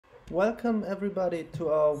Welcome everybody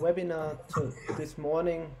to our webinar this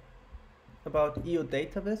morning about EU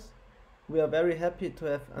DataViz. We are very happy to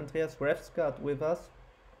have Andreas Refsgaard with us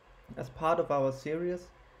as part of our series.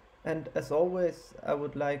 And as always, I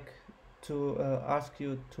would like to ask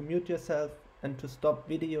you to mute yourself and to stop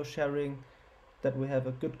video sharing, that we have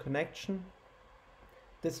a good connection.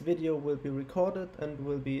 This video will be recorded and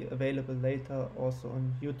will be available later also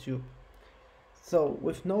on YouTube. So,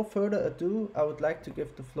 with no further ado, I would like to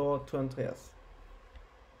give the floor to Andreas.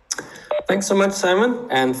 Thanks so much, Simon,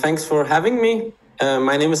 and thanks for having me.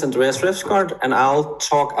 My name is Andreas Refsgaard, and I'll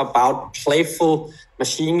talk about playful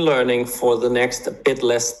machine learning for the next bit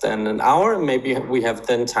less than an hour. Maybe we have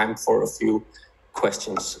then time for a few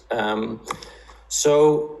questions. A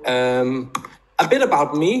bit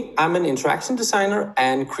about me. I'm an interaction designer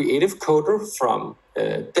and creative coder from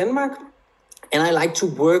Denmark, and I like to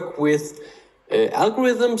work with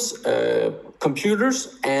algorithms,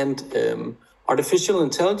 computers, and artificial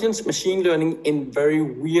intelligence, machine learning in very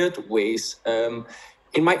weird ways.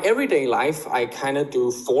 In my everyday life, I kind of do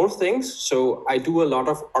four things. So I do a lot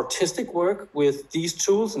of artistic work with these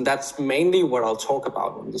tools, and that's mainly what I'll talk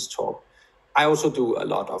about in this talk. I also do a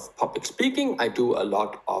lot of public speaking. I do a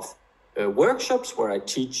lot of workshops where I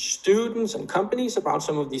teach students and companies about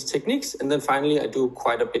some of these techniques. And then finally, I do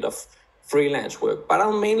quite a bit of freelance work, but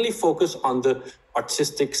I'll mainly focus on the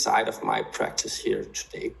artistic side of my practice here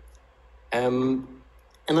today. And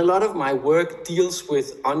a lot of my work deals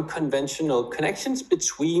with unconventional connections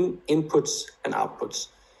between inputs and outputs.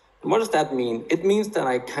 And what does that mean? It means that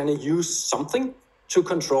I kind of use something to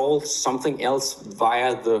control something else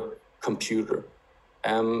via the computer.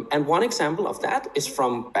 And one example of that is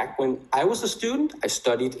from back when I was a student. I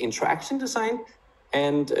studied interaction design.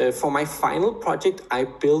 And for my final project, I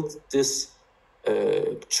built this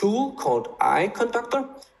tool called Eye Conductor,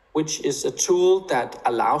 which is a tool that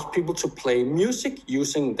allows people to play music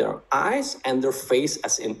using their eyes and their face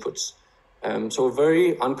as inputs. So a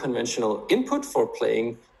very unconventional input for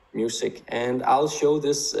playing music. And I'll show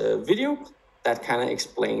this video that kind of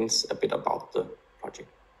explains a bit about the project.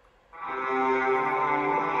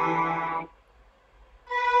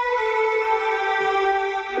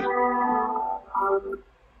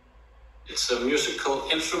 It's a musical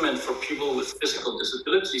instrument for people with physical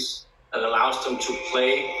disabilities that allows them to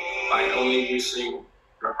play by only using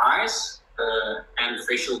their eyes and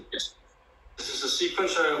facial gestures. This is a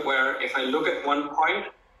sequencer where if I look at one point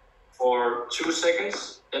for 2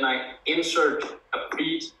 seconds, then I insert a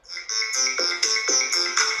beat.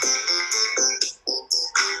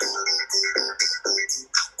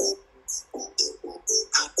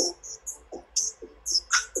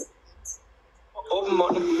 Open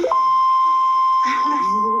monitor.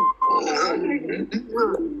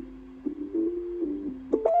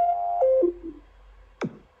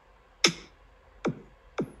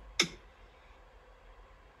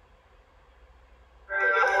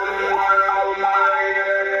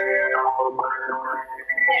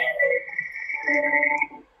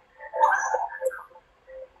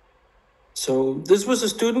 So this was a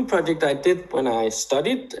student project I did when I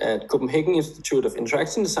studied at Copenhagen Institute of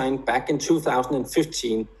Interaction Design back in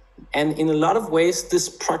 2015. And in a lot of ways, this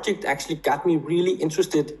project actually got me really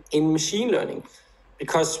interested in machine learning.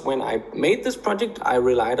 Because when I made this project, I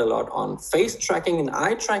relied a lot on face tracking and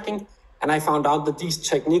eye tracking. And I found out that these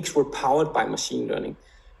techniques were powered by machine learning.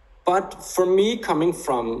 But for me, coming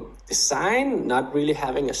from design, not really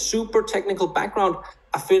having a super technical background,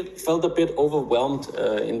 I felt a bit overwhelmed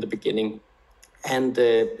in the beginning. And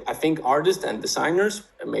I think artists and designers,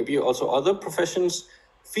 and maybe also other professions,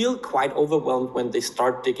 feel quite overwhelmed when they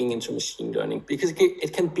start digging into machine learning, because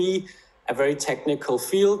it can be a very technical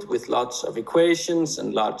field with lots of equations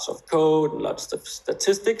and lots of code and lots of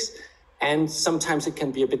statistics. And sometimes it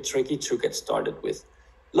can be a bit tricky to get started with.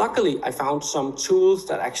 Luckily, I found some tools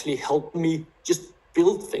that actually helped me just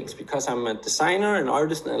build things, because I'm a designer and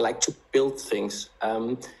artist and I like to build things.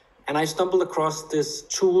 And I stumbled across this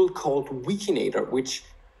tool called Wikinator, which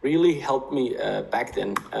really helped me back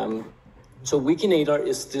then. So Wikinator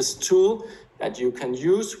is this tool that you can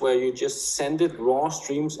use where you just send it raw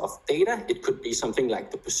streams of data. It could be something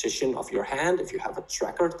like the position of your hand, if you have a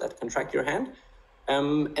tracker that can track your hand.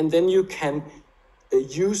 And then you can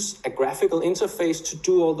use a graphical interface to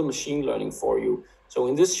do all the machine learning for you. So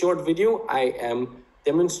in this short video, I am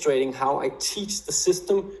demonstrating how I teach the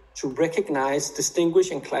system to recognize, distinguish,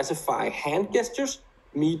 and classify hand gestures,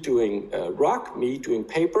 me doing rock, me doing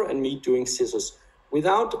paper, and me doing scissors,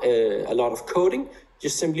 without a lot of coding,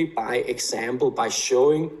 just simply by example, by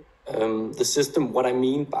showing the system what I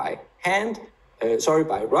mean by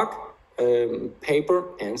by rock, paper,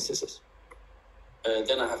 and scissors.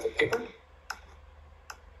 Then I have the paper.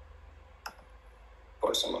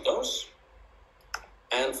 Got some of those.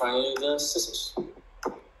 And finally the scissors.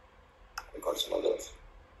 I got some of those.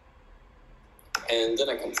 And then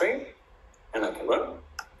I can train and I can run.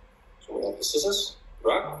 So we have the scissors,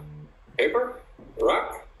 rock, paper,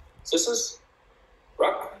 rock, scissors,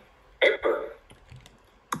 rock, paper.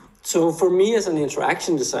 So for me as an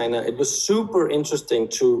interaction designer, it was super interesting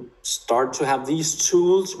to start to have these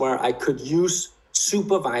tools where I could use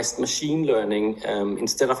supervised machine learning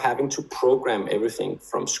instead of having to program everything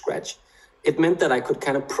from scratch. It meant that I could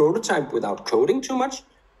kind of prototype without coding too much.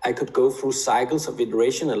 I could go through cycles of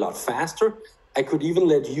iteration a lot faster. I could even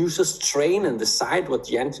let users train and decide what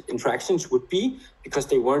the interactions would be because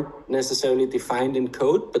they weren't necessarily defined in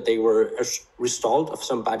code, but they were a result of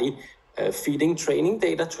somebody feeding training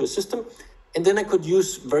data to a system. And then I could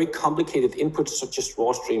use very complicated inputs such as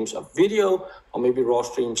raw streams of video or maybe raw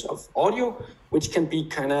streams of audio, which can be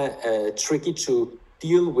kind of tricky to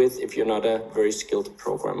deal with if you're not a very skilled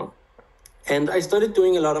programmer. And I started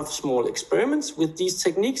doing a lot of small experiments with these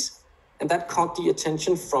techniques, and that caught the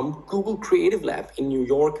attention from Google Creative Lab in New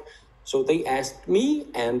York. So they asked me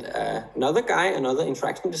and another guy, another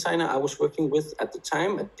interaction designer I was working with at the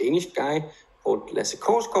time, a Danish guy called Lasse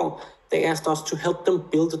Korsgaard. They asked us to help them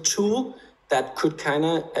build a tool that could kind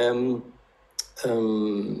of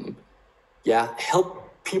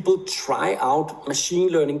help people try out machine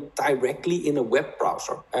learning directly in a web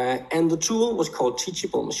browser. And the tool was called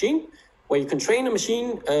Teachable Machine, where you can train a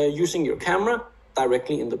machine using your camera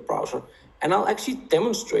directly in the browser. And I'll actually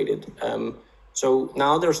demonstrate it. So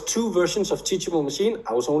now there's two versions of Teachable Machine.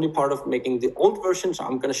 I was only part of making the old version, so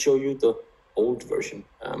I'm going to show you the old version.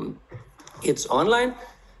 It's online,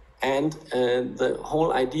 and the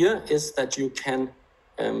whole idea is that you can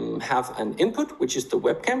have an input, which is the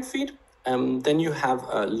webcam feed. Then you have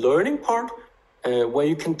a learning part where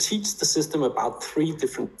you can teach the system about three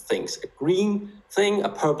different things: a green thing, a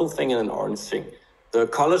purple thing, and an orange thing. The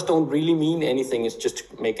colors don't really mean anything, it's just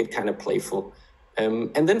to make it kind of playful.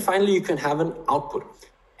 And then finally you can have an output.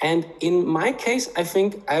 And in my case, I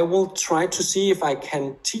think I will try to see if I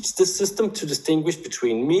can teach the system to distinguish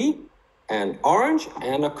between me, an orange,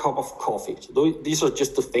 and a cup of coffee. So these are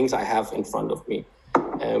just the things I have in front of me.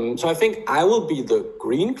 So I think I will be the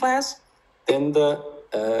green class, then the,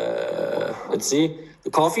 the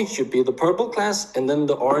coffee should be the purple class, and then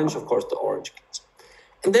the orange, of course, the orange class.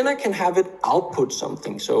 And then I can have it output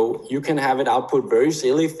something. So you can have it output very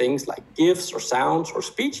silly things like GIFs or sounds or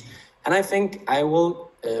speech. And I think I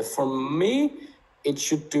will, for me, it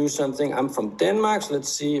should do something. I'm from Denmark, so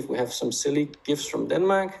let's see if we have some silly GIFs from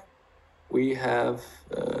Denmark. We have,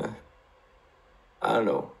 I don't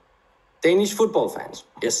know, Danish football fans.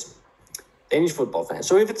 Yes, Danish football fans.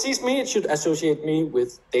 So if it sees me, it should associate me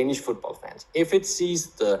with Danish football fans. If it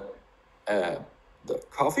sees the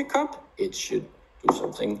coffee cup, it should do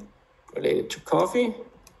something related to coffee.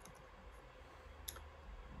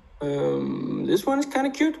 This one is kind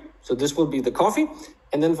of cute. So this will be the coffee.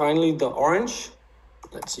 And then finally the orange.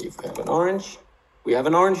 Let's see if we have an orange. We have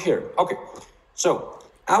an orange here. Okay. So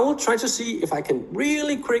I will try to see if I can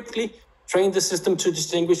really quickly train the system to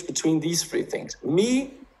distinguish between these three things.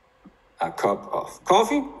 Me, a cup of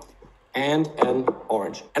coffee, and an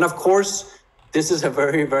orange. And of course, this is a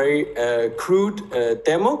very, very crude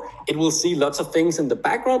demo. It will see lots of things in the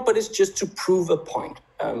background, but it's just to prove a point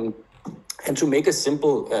and to make a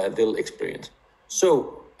simple little experience.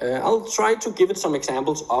 So I'll try to give it some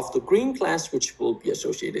examples of the green class, which will be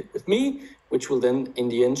associated with me, which will then in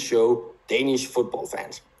the end show Danish football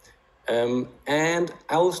fans. And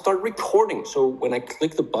I will start recording. So when I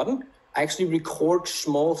click the button, I actually record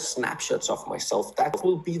small snapshots of myself. That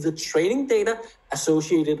will be the training data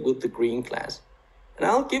associated with the green class. And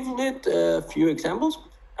I'll give it a few examples.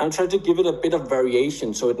 I'll try to give it a bit of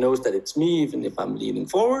variation so it knows that it's me, even if I'm leaning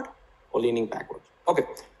forward or leaning backwards. Okay,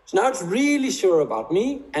 so now it's really sure about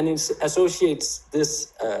me, and it associates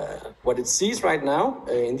this, what it sees right now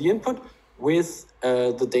in the input, with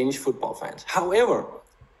the Danish football fans. However,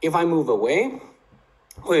 if I move away,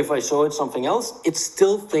 or if I show it something else, it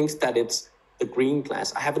still thinks that it's the green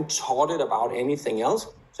class. I haven't taught it about anything else.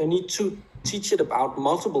 So I need to teach it about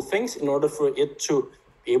multiple things in order for it to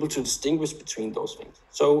be able to distinguish between those things.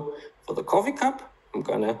 So for the coffee cup, I'm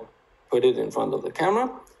gonna put it in front of the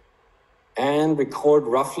camera and record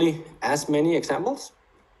roughly as many examples.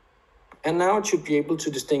 And now it should be able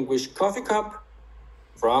to distinguish coffee cup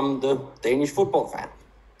from the Danish football fan.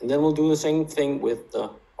 And then we'll do the same thing with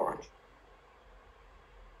the orange.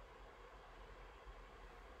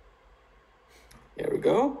 There we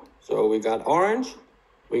go. So we got orange,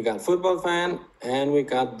 we got football fan, and we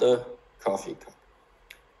got the coffee cup.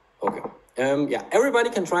 Yeah, everybody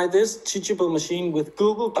can try this teachable machine with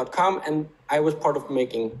google.com, and I was part of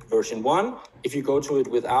making version 1. If you go to it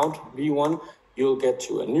without V1, you'll get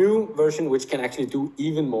to a new version which can actually do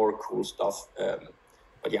even more cool stuff.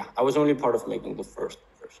 But yeah, I was only part of making the first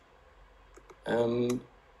version.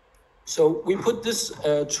 So we put this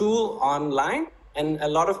tool online, and a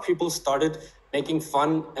lot of people started making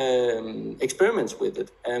fun experiments with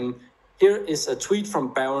it. Here is a tweet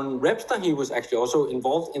from Baron Repster. He was actually also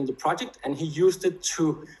involved in the project, and he used it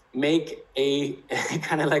to make a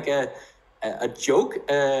kind of like a joke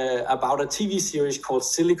about a TV series called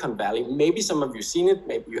Silicon Valley. Maybe some of you seen it,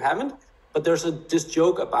 maybe you haven't, but there's this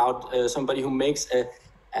joke about somebody who makes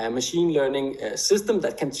a machine learning system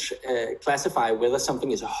that can classify whether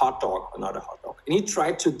something is a hot dog or not a hot dog. And he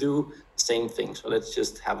tried to do the same thing. So let's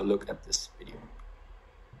just have a look at this video.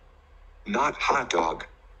 Not hot dog.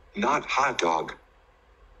 Not hot dog.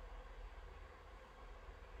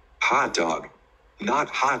 Hot dog. Not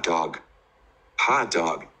hot dog. Hot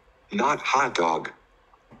dog. Not hot dog.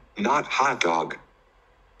 Not hot dog.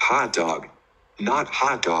 Hot dog. Not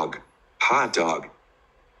hot dog. Hot dog.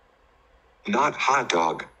 Not hot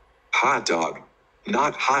dog. Hot dog.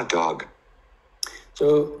 Not hot dog.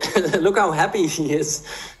 So look how happy he is.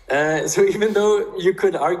 So even though you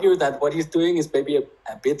could argue that what he's doing is maybe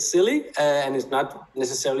a bit silly and is not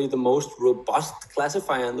necessarily the most robust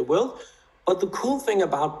classifier in the world, but the cool thing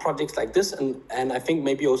about projects like this, and I think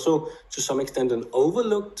maybe also to some extent an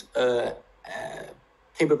overlooked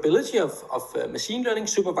capability of machine learning,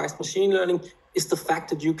 supervised machine learning, is the fact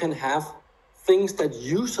that you can have things that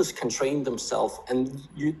users can train themselves, and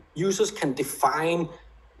users can define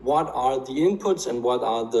what are the inputs and what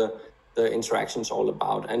are the interactions all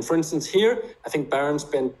about. And for instance, here, I think Baron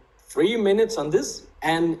spent 3 minutes on this,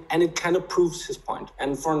 and it kind of proves his point.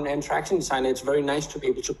 And for an interaction designer, it's very nice to be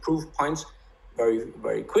able to prove points very,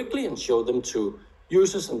 very quickly and show them to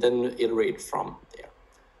users and then iterate from there.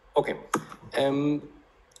 Okay,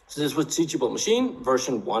 so this was Teachable Machine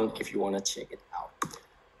version 1 if you want to check it out.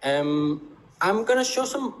 I'm going to show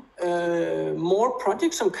some more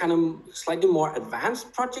projects, some kind of slightly more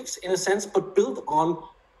advanced projects in a sense, but built on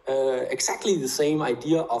exactly the same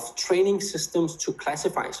idea of training systems to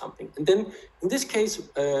classify something. And then in this case,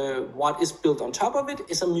 what is built on top of it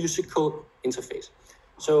is a musical interface.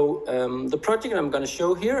 So the project I'm going to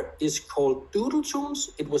show here is called Doodle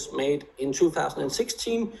Tunes. It was made in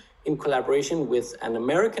 2016 in collaboration with an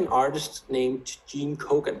American artist named Gene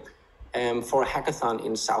Kogan for a hackathon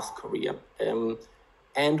in South Korea.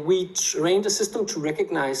 And we trained a system to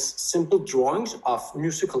recognize simple drawings of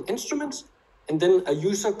musical instruments. And then a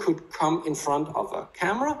user could come in front of a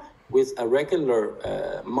camera with a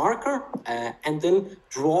regular marker and then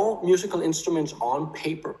draw musical instruments on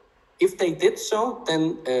paper. If they did so,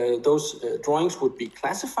 then those drawings would be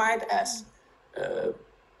classified as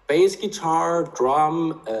bass guitar,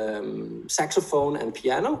 drum, saxophone, and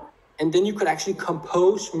piano. And then you could actually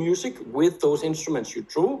compose music with those instruments you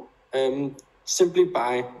drew simply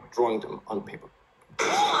by drawing them on paper.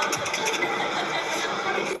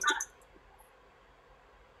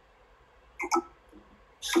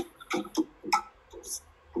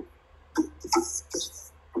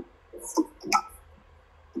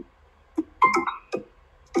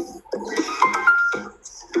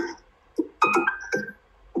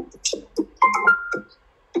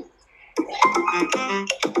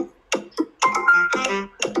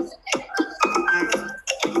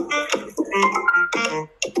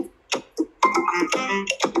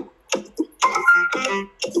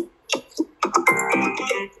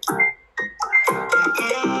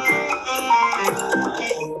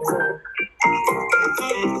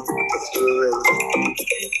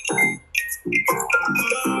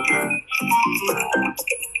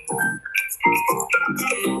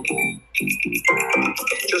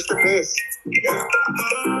 Just a bit. Yeah.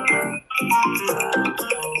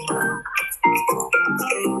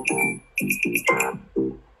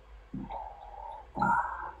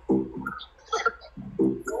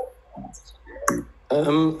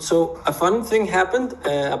 So a fun thing happened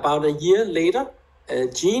about a year later.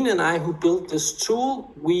 Gene and I, who built this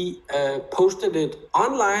tool, we posted it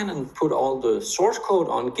online and put all the source code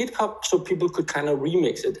on GitHub so people could kind of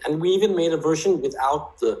remix it. And we even made a version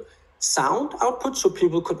without the sound output so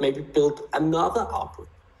people could maybe build another output.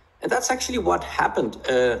 And that's actually what happened.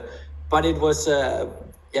 But it was,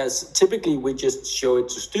 yes, typically we just show it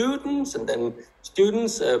to students and then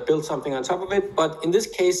students build something on top of it. But in this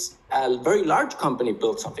case, a very large company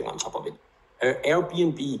built something on top of it,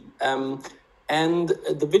 Airbnb. And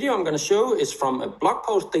the video I'm going to show is from a blog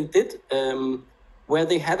post they did where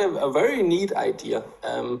they had a very neat idea.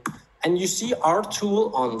 And you see our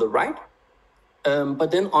tool on the right.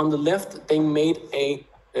 But then on the left, they made a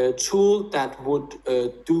tool that would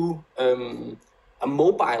do a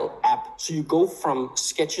mobile app. So you go from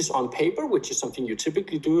sketches on paper, which is something you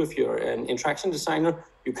typically do if you're an interaction designer.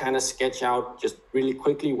 You kind of sketch out just really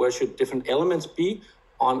quickly where should different elements be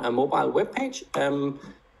on a mobile web page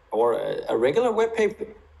or a regular web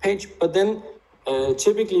page. But then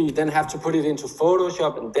typically you then have to put it into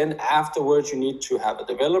Photoshop, and then afterwards you need to have a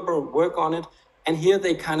developer work on it. And here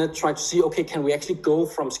they kind of try to see, okay, can we actually go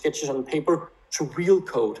from sketches on paper to real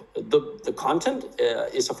code? The content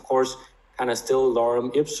is, of course, kind of still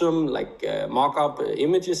lorem ipsum, like mock-up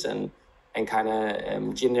images and kind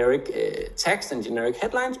of generic text and generic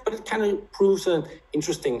headlines, but it kind of proves an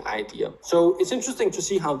interesting idea. So it's interesting to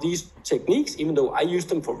see how these techniques, even though I use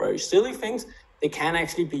them for very silly things, they can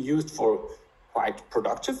actually be used for quite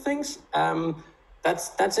productive things.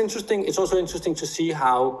 That's interesting. It's also interesting to see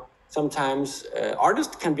how sometimes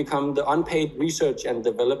artists can become the unpaid research and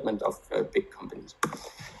development of big companies.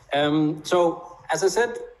 So as I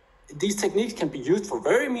said, these techniques can be used for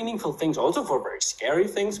very meaningful things, also for very scary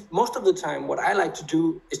things. Most of the time, what I like to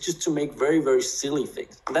do is just to make very, very silly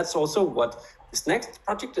things. And that's also what this next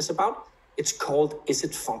project is about. It's called Is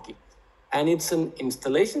It Funky? And it's an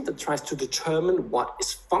installation that tries to determine what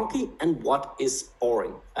is funky and what is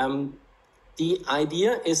boring. The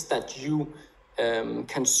idea is that you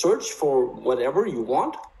can search for whatever you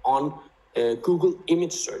want on Google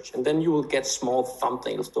image search, and then you will get small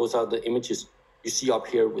thumbnails. Those are the images you see up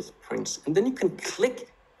here with prints. And then you can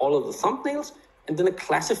click all of the thumbnails, and then a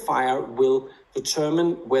classifier will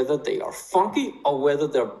determine whether they are funky or whether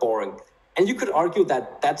they're boring. And you could argue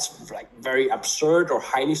that that's like very absurd or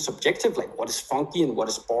highly subjective, like what is funky and what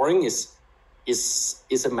is boring is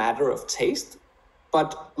a matter of taste.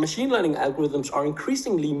 But machine learning algorithms are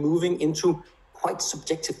increasingly moving into quite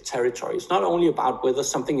subjective territory. It's not only about whether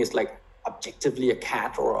something is like objectively a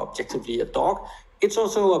cat or objectively a dog. It's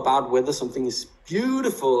also about whether something is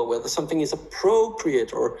beautiful or whether something is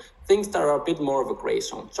appropriate or things that are a bit more of a gray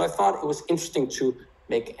zone. So I thought it was interesting to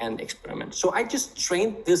make an experiment. So I just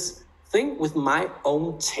trained this thing with my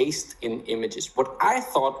own taste in images. What I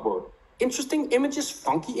thought were interesting images,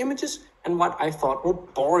 funky images, and what I thought were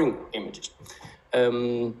boring images.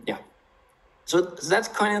 So that's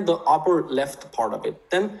kind of the upper left part of it.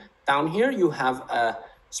 Then down here you have a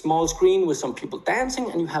small screen with some people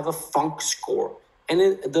dancing, and you have a funk score. And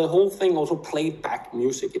the whole thing also played back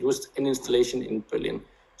music. It was an installation in Berlin.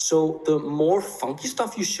 So the more funky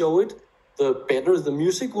stuff you show it, the better the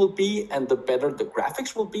music will be and the better the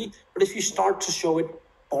graphics will be. But if you start to show it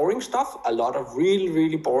boring stuff, a lot of really,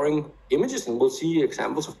 really boring images, and we'll see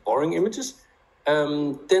examples of boring images,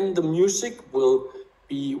 then the music will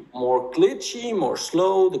be more glitchy, more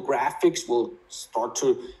slow, the graphics will start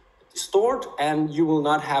to distort, and you will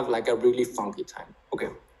not have like a really funky time. Okay,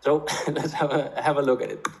 so let's have a look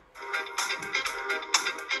at it.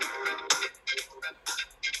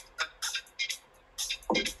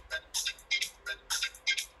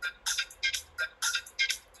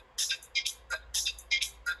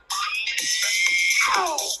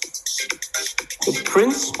 The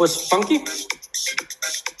Prince was funky.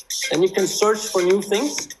 Then you can search for new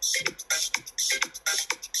things.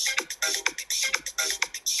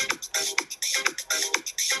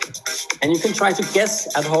 And you can try to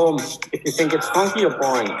guess at home if you think it's funky or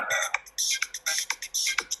boring.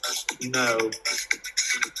 No.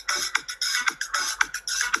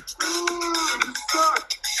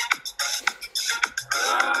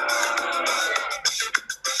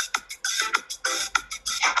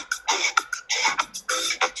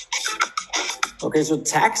 Okay, so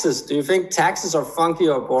taxes. Do you think taxes are funky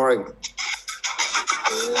or boring?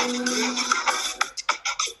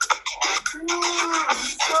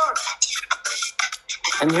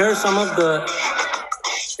 And here are some of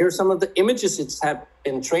the images it's have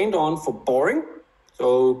been trained on for boring.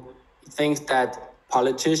 So things that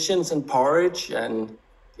politicians and porridge and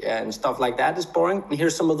stuff like that is boring. And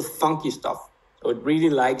here's some of the funky stuff. So it really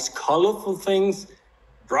likes colorful things,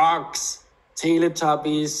 drugs,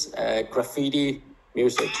 Teletubbies, graffiti,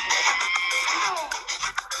 music.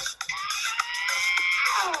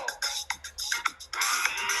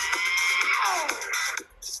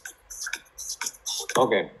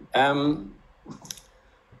 Okay.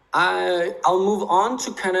 I'll move on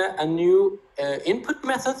to kind of a new input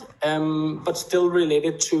method, but still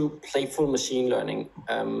related to playful machine learning.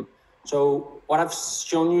 So what I've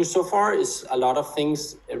shown you so far is a lot of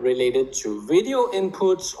things related to video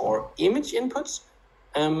inputs or image inputs,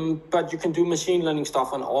 but you can do machine learning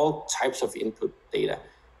stuff on all types of input data.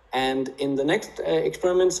 And in the next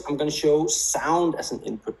experiments, I'm going to show sound as an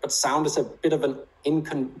input, but sound is a bit of an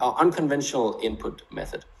unconventional input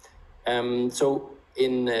method. I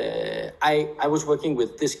was working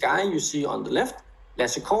with this guy you see on the left,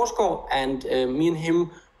 Lasse Korsgaard, and me and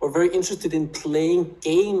him were very interested in playing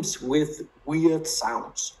games with weird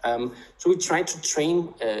sounds. So we tried to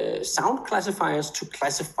train sound classifiers to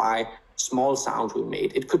classify small sounds we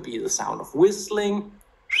made. It could be the sound of whistling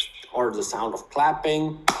or the sound of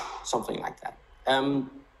clapping, something like that.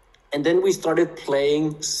 And then we started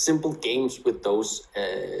playing simple games with those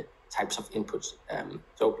types of inputs.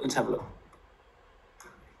 So let's have a look.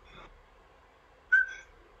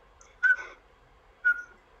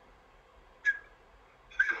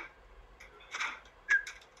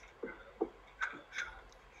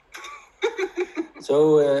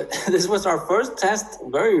 So this was our first test,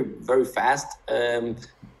 very, very fast.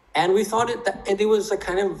 And we thought it was a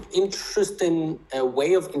kind of interesting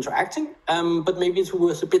way of interacting, but maybe it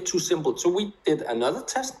was a bit too simple. So we did another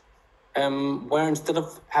test where instead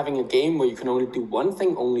of having a game where you can only do one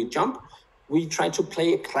thing, only jump, we tried to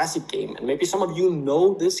play a classic game. And maybe some of you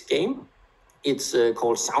know this game. It's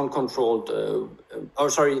called sound controlled,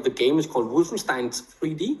 the game is called Wolfenstein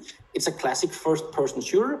 3D. It's a classic first person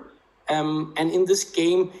shooter. And in this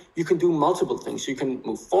game, you can do multiple things. You can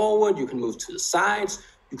move forward, you can move to the sides,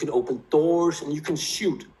 you can open doors, and you can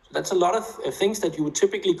shoot. So that's a lot of things that you would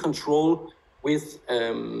typically control with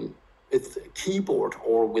keyboard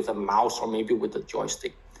or with a mouse or maybe with a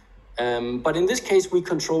joystick. But in this case, we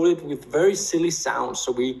control it with very silly sounds.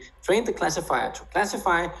 So we trained the classifier to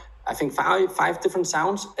classify, I think, five different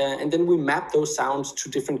sounds, and then we map those sounds to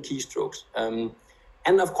different keystrokes.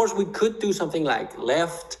 And of course, we could do something like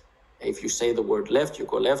left. If you say the word left, you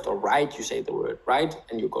go left, or right, you say the word right,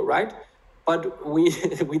 and you go right. But we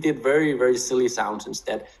did very, very silly sounds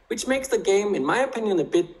instead, which makes the game, in my opinion, a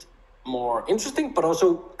bit more interesting, but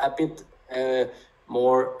also a bit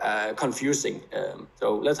more confusing.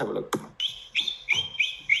 So let's have a look.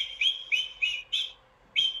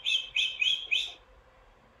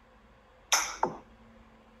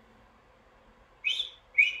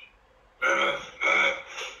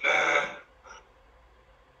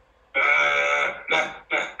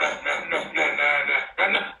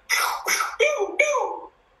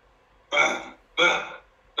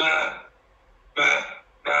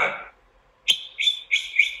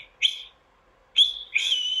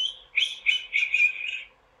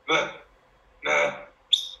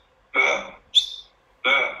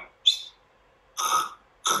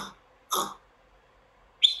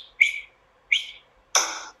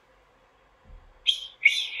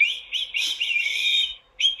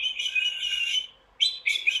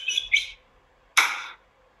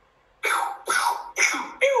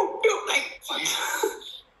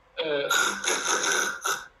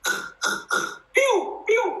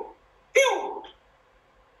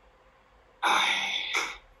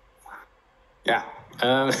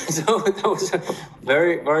 So that was a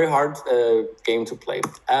very, very hard game to play.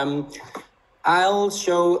 I'll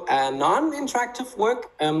show a non-interactive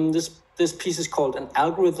work. This piece is called an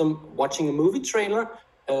algorithm watching a movie trailer.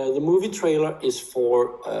 The movie trailer is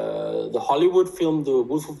for the Hollywood film, The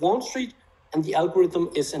Wolf of Wall Street, and the algorithm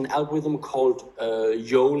is an algorithm called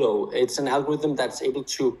YOLO. It's an algorithm that's able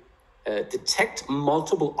to detect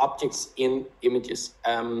multiple objects in images.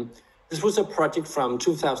 This was a project from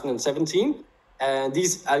 2017.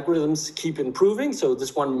 These algorithms keep improving. So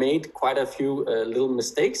this one made quite a few little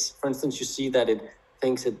mistakes. For instance, you see that it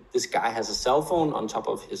thinks that this guy has a cell phone on top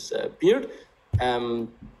of his beard.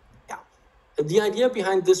 The idea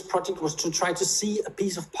behind this project was to try to see a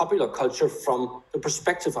piece of popular culture from the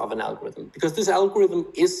perspective of an algorithm, because this algorithm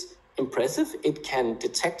is impressive. It can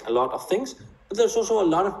detect a lot of things, but there's also a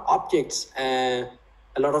lot of objects, a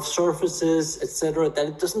lot of surfaces, etc., that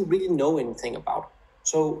it doesn't really know anything about.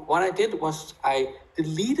 So what I did was I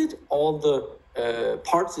deleted all the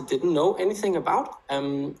parts it didn't know anything about,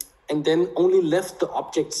 and then only left the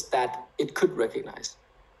objects that it could recognize.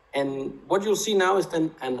 And what you'll see now is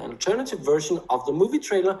then an alternative version of the movie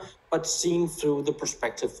trailer, but seen through the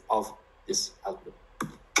perspective of this algorithm.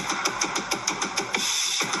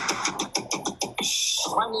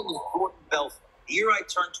 My name is Gordon Belfort. The year I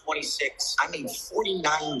turned 26, I made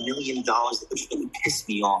 $49 million, which really pissed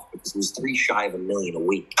me off because it was 3 shy of $1 million a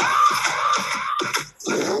week.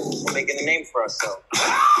 We're making a name for ourselves.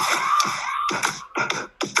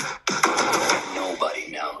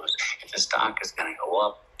 Nobody knows if the stock is going to go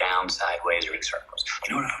up, down, sideways, or in circles.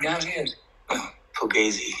 You know what a Fugazi is?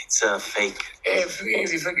 Fugazi. It's a fake. Hey,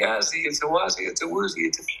 Fugazi, Fugazi. It's a Wazi. It's a Woozy.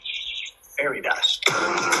 It's a fairy dust.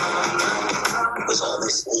 Was all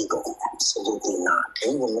this legal? Absolutely not.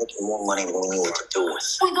 We were making more money than we knew what to do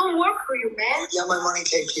with. We don't work for you, man. Yeah, my money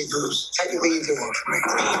takes you, Goose. Technically, you do work for me.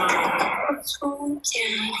 Oh,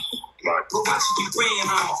 Daddy. Go watch you praying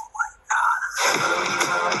on.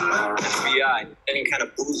 FBI, any kind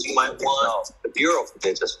of booze you might want? No, the Bureau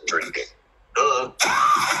forbids us from drinking.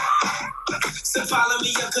 So follow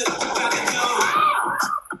me, I couldn't find the door.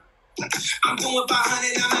 I'm going behind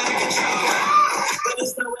it, I'm out of control. But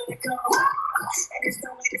there's nowhere to go. And there's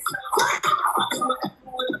nowhere to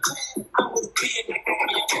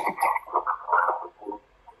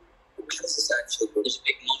This is actually this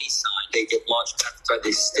big money sign. They get launched after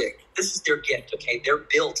they stick. This is their gift, okay? They're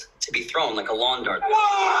built to be thrown like a lawn dart. 1, 2, 3!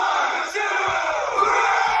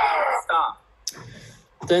 Stop.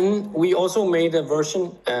 Then we also made a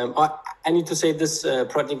version. I need to say this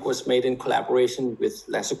project was made in collaboration with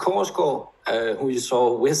Lasse Korsgaard, who you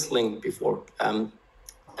saw whistling before.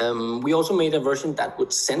 We also made a version that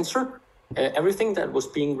would censor everything that was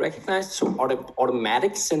being recognized, so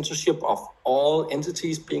automatic censorship of all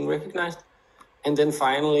entities being recognized. And then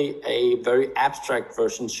finally, a very abstract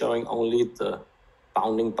version showing only the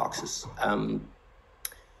bounding boxes.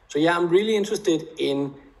 So yeah, I'm really interested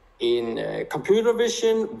in computer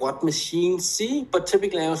vision, what machines see, but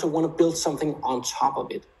typically I also want to build something on top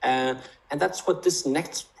of it. And that's what this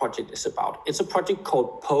next project is about. It's a project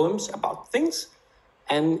called Poems About Things,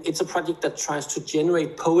 and it's a project that tries to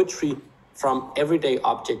generate poetry from everyday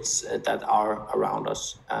objects that are around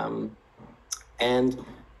us.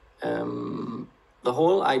 The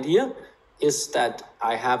whole idea is that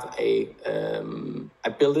I have I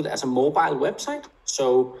build it as a mobile website.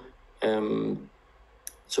 So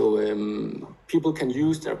people can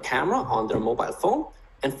use their camera on their mobile phone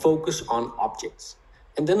and focus on objects.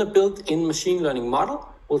 And then a built-in machine learning model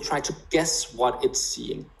will try to guess what it's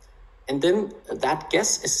seeing. And then that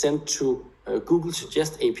guess is sent to Google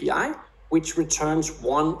Suggest API, which returns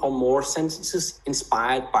one or more sentences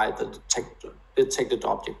inspired by the detected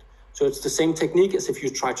object. So it's the same technique as if you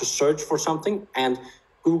try to search for something and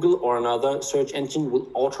Google or another search engine will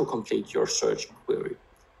autocomplete your search query.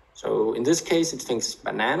 So in this case, it thinks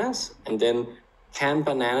bananas, and then can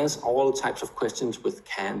bananas, all types of questions with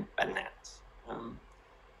can bananas.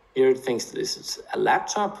 Here it thinks this is a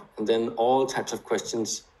laptop, and then all types of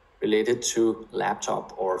questions related to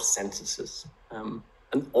laptop or sentences.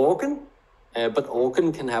 An organ, but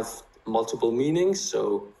organ can have multiple meanings,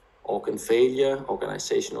 so organ failure,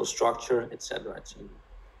 organizational structure, etc.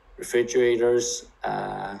 Refrigerators,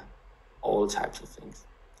 all types of things.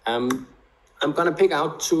 I'm going to pick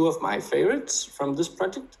out two of my favorites from this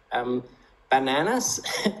project. Bananas.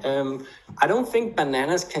 I don't think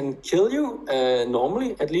bananas can kill you,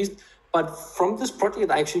 normally at least, but from this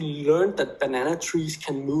project I actually learned that banana trees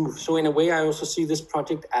can move. So in a way I also see this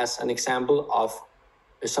project as an example of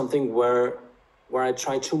something where I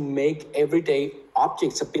try to make everyday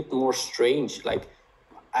objects a bit more strange. Like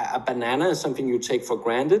a banana is something you take for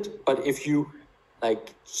granted, but if you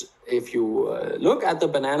look at the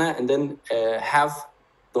banana and then have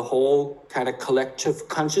the whole kind of collective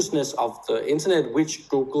consciousness of the internet, which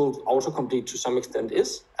Google autocomplete to some extent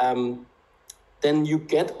is, then you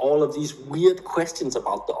get all of these weird questions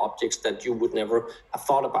about the objects that you would never have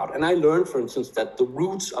thought about. And I learned, for instance, that the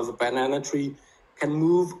roots of a banana tree can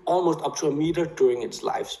move almost up to a meter during its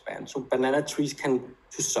lifespan. So banana trees can,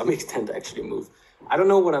 to some extent, actually move. I don't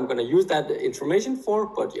know what I'm going to use that information for,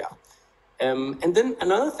 but yeah. And then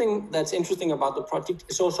another thing that's interesting about the project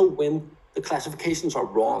is also when the classifications are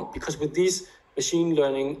wrong, because with these machine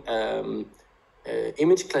learning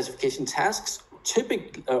image classification tasks,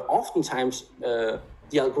 oftentimes the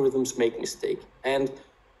algorithms make mistakes. And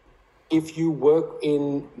if you work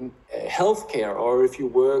in healthcare, or if you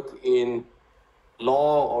work in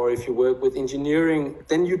law, or if you work with engineering,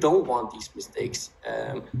 then you don't want these mistakes.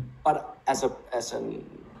 But as an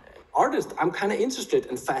artist, I'm kind of interested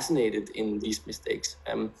and fascinated in these mistakes.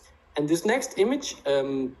 And this next image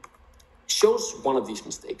shows one of these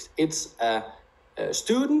mistakes. It's a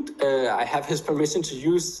student. I have his permission to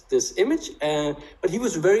use this image, but he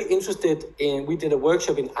was very interested in, we did a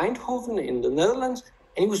workshop in Eindhoven in the Netherlands,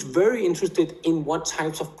 and he was very interested in what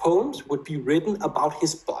types of poems would be written about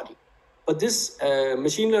his body. But this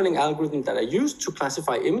machine learning algorithm that I used to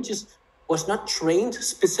classify images was not trained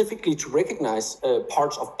specifically to recognize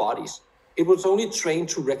parts of bodies. It was only trained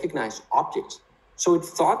to recognize objects. So it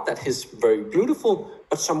thought that his very beautiful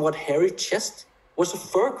but somewhat hairy chest was a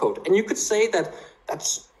fur coat. And you could say that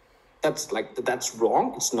that's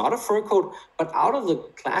wrong. It's not a fur coat. But out of the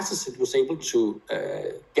classes it was able to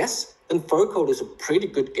guess, then fur coat is a pretty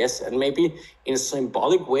good guess. And maybe in a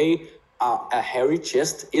symbolic way, a hairy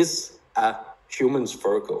chest is a human's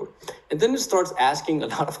fur coat. And then it starts asking a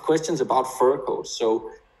lot of questions about fur coats.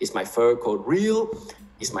 So is my fur coat real?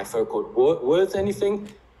 Is my fur coat worth anything?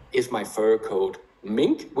 Is my fur coat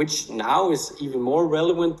mink, which now is even more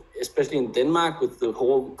relevant, especially in Denmark with the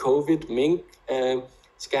whole COVID mink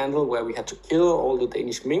scandal where we had to kill all the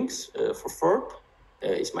Danish minks for fur.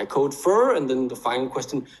 Is my coat fur? And then the final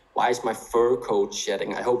question, why is my fur coat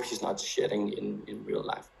shedding? I hope he's not shedding in real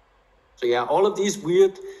life. So yeah, all of these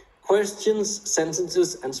weird questions,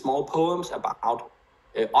 sentences, and small poems about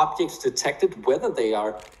objects detected, whether they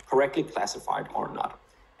are correctly classified or not.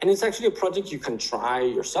 And it's actually a project you can try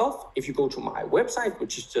yourself. If you go to my website,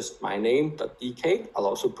 which is just my name.dk, I'll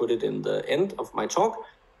also put it in the end of my talk.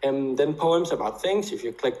 And then poems about things, if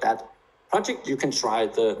you click that project, you can try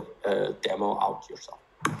the demo out yourself.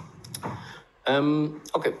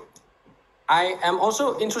 Okay. I am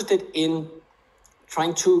also interested in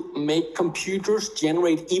trying to make computers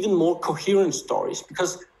generate even more coherent stories,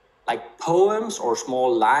 because like poems or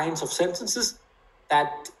small lines of sentences,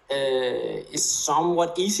 that is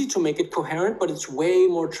somewhat easy to make it coherent, but it's way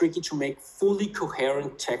more tricky to make fully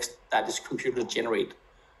coherent text that is computer generated.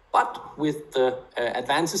 But with the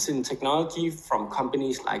advances in technology from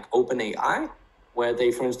companies like OpenAI, where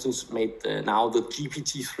they, for instance, made now the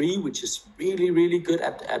GPT-3, which is really, really good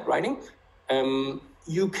at writing,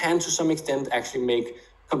 you can, to some extent, actually make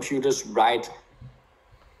computers write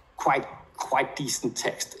quite decent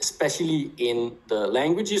text, especially in the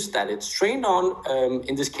languages that it's trained on,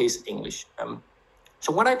 in this case, English.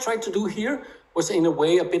 So what I tried to do here was, in a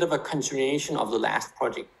way, a bit of a continuation of the last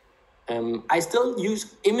project. I still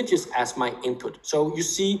use images as my input. So you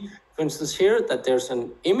see, for instance, here that there's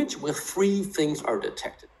an image where 3 things are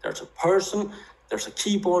detected. There's a person, there's a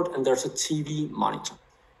keyboard, and there's a TV monitor.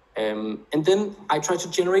 And then I try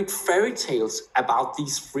to generate fairy tales about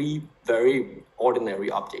these 3 very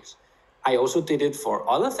ordinary objects. I also did it for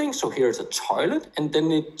other things. So here's a toilet, and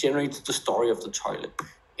then it generates the story of the toilet.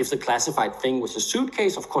 If the classified thing was a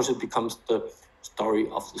suitcase, of course, it becomes the story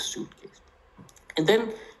of the suitcase. And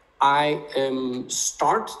then I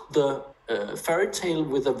start the fairy tale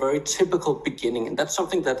with a very typical beginning, and that's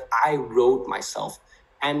something that I wrote myself.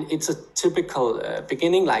 And it's a typical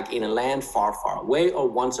beginning, like in a land far, far away, or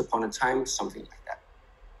once upon a time, something like that.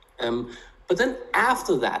 But then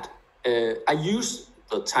after that, I use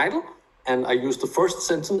the title, and I use the first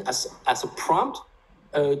sentence as a prompt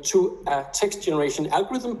to a text generation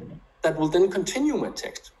algorithm that will then continue my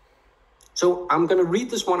text. So I'm going to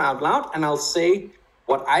read this one out loud, and I'll say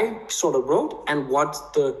what I sort of wrote and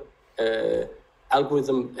what the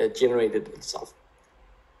algorithm generated itself.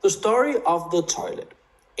 The story of the toilet.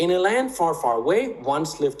 In a land far, far away,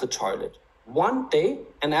 once lived a toilet. One day,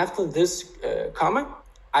 and after this comma,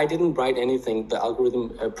 I didn't write anything. The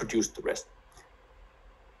algorithm produced the rest.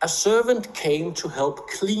 A servant came to help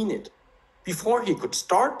clean it. Before he could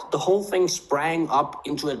start, the whole thing sprang up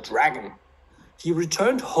into a dragon. He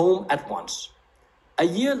returned home at once. A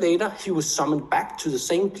year later, he was summoned back to the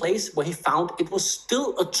same place where he found it was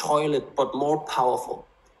still a toilet, but more powerful.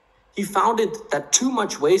 He found it that too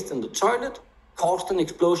much waste in the toilet caused an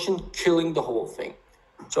explosion, killing the whole thing.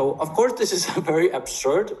 So, of course, this is a very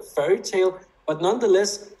absurd fairy tale, but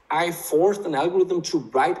nonetheless, I forced an algorithm to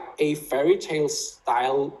write a fairy tale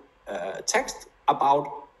style text about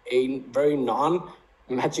a very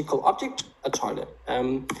non-magical object, a toilet.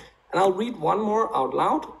 And I'll read one more out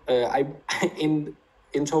loud.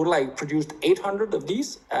 In total, I produced 800 of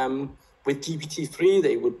these. With GPT-3,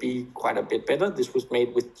 they would be quite a bit better. This was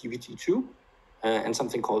made with GPT-2 and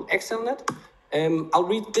something called XLNet. I'll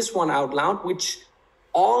read this one out loud, which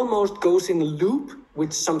almost goes in a loop,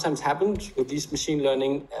 which sometimes happens with these machine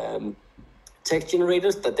learning text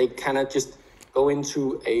generators, that they kind of just go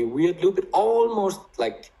into a weird loop. It almost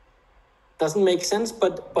like doesn't make sense,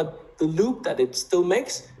 but the loop that it still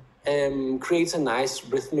makes creates a nice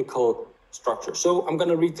rhythmical structure. So I'm going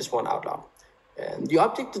to read this one out loud. The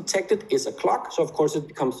object detected is a clock, so of course it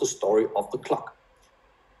becomes the story of the clock.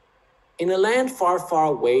 In a land far, far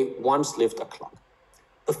away, once lived a clock.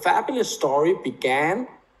 The fabulous story began,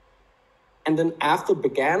 and then after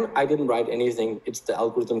began, I didn't write anything. It's the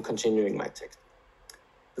algorithm continuing my text.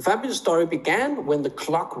 The fabulous story began when the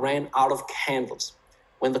clock ran out of candles,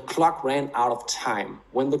 when the clock ran out of time,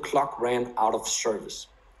 when the clock ran out of service.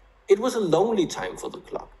 It was a lonely time for the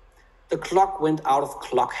clock. The clock went out of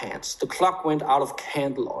clock hands. The clock went out of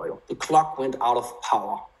candle oil. The clock went out of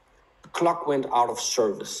power. The clock went out of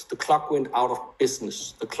service. The clock went out of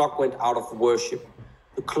business. The clock went out of worship.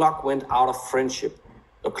 The clock went out of friendship.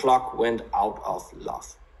 The clock went out of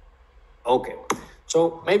love. Okay,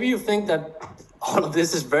 so maybe you think that all of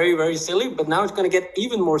this is very, very silly, but now it's going to get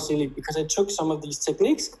even more silly because I took some of these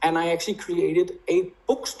techniques and I actually created a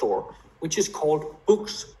bookstore, which is called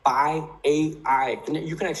Books by AI. And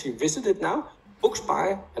you can actually visit it now. Books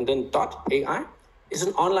by and then .ai is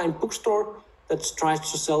an online bookstore that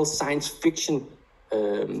tries to sell science fiction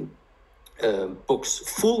books,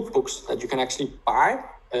 full books that you can actually buy,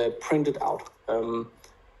 printed out.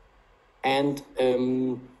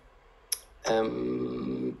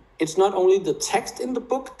 It's not only the text in the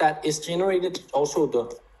book that is generated, also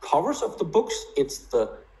the covers of the books, it's the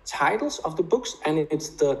titles of the books, and it's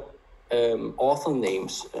the author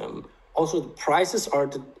names. Also, the prices are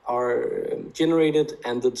generated,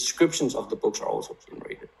 and the descriptions of the books are also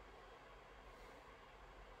generated.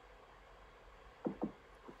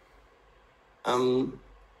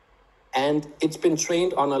 And it's been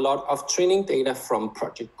trained on a lot of training data from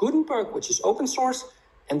Project Gutenberg, which is open source.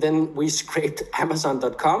 And then we scraped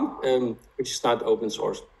Amazon.com, which is not open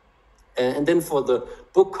source. And then for the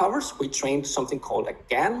book covers, we trained something called a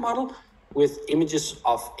GAN model with images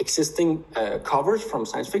of existing covers from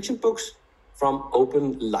science fiction books from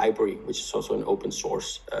Open Library, which is also an open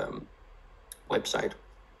source website.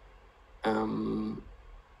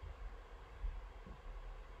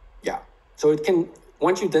 Yeah, so it can,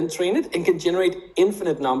 once you then train it, it can generate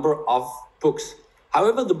infinite number of books.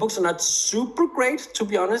 However, the books are not super great, to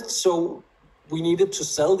be honest, so we needed to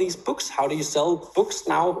sell these books. How do you sell books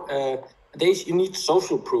now? Nowadays, you need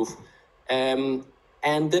social proof. And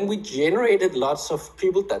then we generated lots of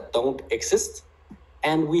people that don't exist,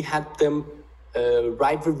 and we had them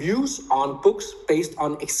write reviews on books based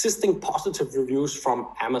on existing positive reviews from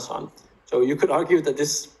Amazon. So you could argue that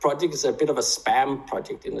this project is a bit of a spam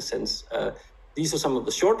project in a sense. These are some of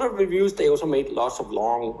the shorter reviews. They also made lots of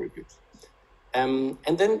long reviews. And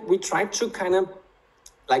then we tried to kind of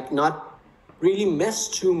like not really mess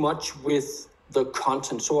too much with the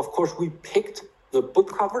content. So of course we picked the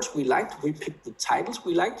book covers we liked, we picked the titles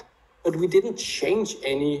we liked, but we didn't change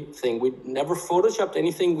anything. We never photoshopped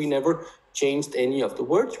anything. We never changed any of the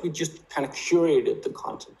words. We just kind of curated the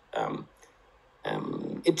content.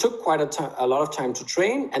 It took quite a lot of time to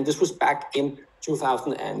train, and this was back in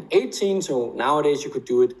 2018. So nowadays you could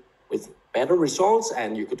do it with better results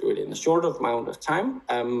and you could do it in a shorter amount of time.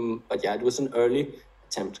 But yeah, it was an early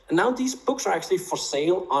attempt. And now these books are actually for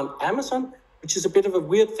sale on Amazon, which is a bit of a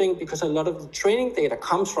weird thing because a lot of the training data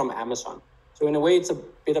comes from Amazon. So in a way, it's a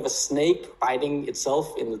bit of a snake biting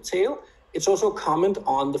itself in the tail. It's also a comment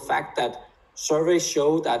on the fact that surveys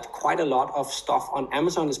show that quite a lot of stuff on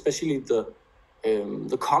Amazon, especially the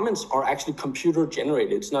comments, are actually computer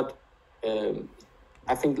generated. It's not,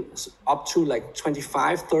 I think up to like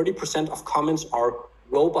 25-30% of comments are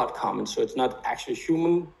robot comments. So it's not actually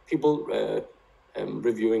human people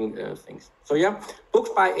reviewing things. So yeah, Books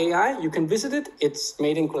by AI, you can visit it. It's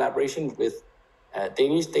made in collaboration with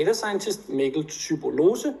Danish data scientist Mikkel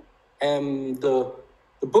Tybolose. The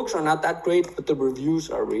books are not that great, but the reviews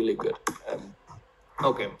are really good.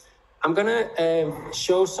 Okay, I'm gonna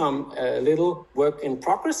show some little work in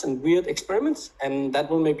progress and weird experiments, and that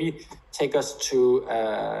will maybe take us to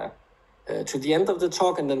the end of the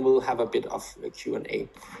talk, and then we'll have a bit of a Q&A.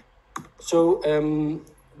 So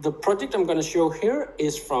the project I'm going to show here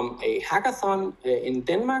is from a hackathon in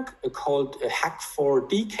Denmark called Hack for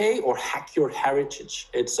DK, or Hack Your Heritage.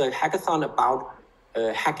 It's a hackathon about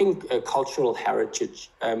hacking cultural heritage.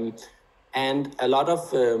 And a lot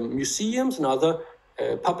of museums and other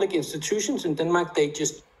public institutions in Denmark, they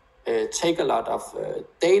just take a lot of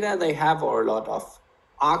data they have or a lot of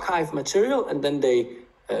archive material, and then they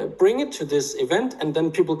bring it to this event, and then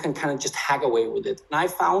people can kind of just hack away with it. And I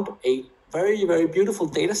found a very, very beautiful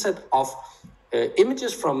data set of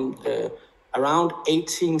images from around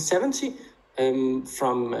 1870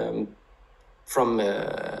 from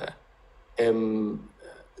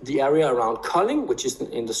the area around Kolding, which is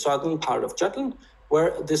in the southern part of Jutland,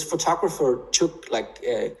 where this photographer took like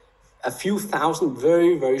a few thousand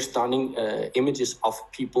very, very stunning images of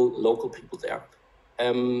people, local people there.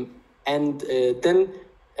 Then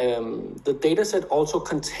the data set also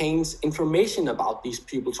contains information about these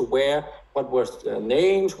people. So what were their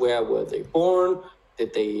names, where were they born,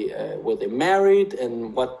 were they married,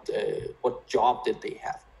 and what job did they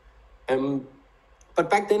have? But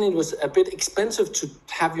back then it was a bit expensive to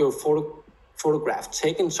have your photograph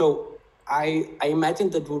taken. So I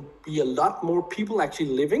imagined that would be a lot more people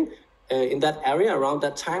actually living in that area around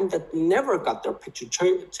that time that never got their picture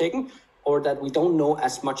taken, or that we don't know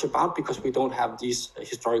as much about because we don't have these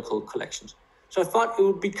historical collections. So I thought it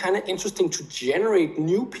would be kind of interesting to generate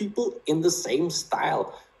new people in the same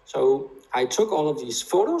style. So I took all of these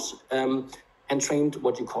photos, and trained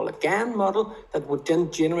what you call a GAN model that would then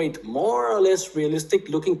generate more or less realistic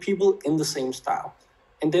looking people in the same style.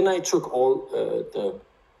 And then I took all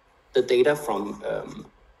the data from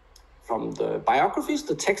the biographies,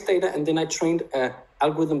 the text data, and then I trained an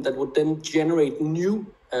algorithm that would then generate new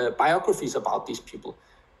biographies about these people.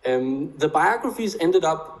 The biographies ended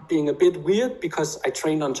up being a bit weird because I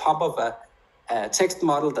trained on top of a text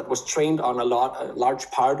model that was trained on a large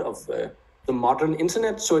part of the modern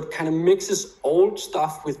internet. So it kind of mixes old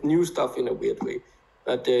stuff with new stuff in a weird way.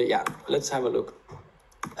 But yeah, let's have a look.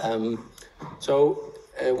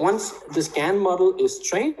 Once the GAN model is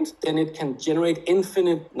trained, then it can generate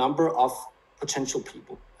infinite number of potential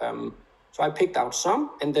people. So I picked out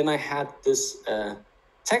some, and then I had this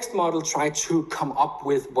text model try to come up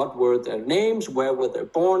with what were their names, where were they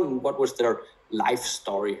born, and what was their life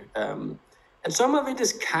story. And some of it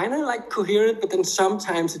is kind of like coherent, but then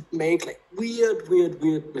sometimes it makes like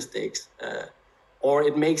weird mistakes. Or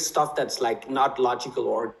it makes stuff that's like not logical,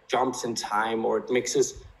 or jumps in time, or it mixes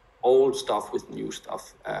old stuff with new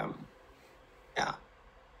stuff.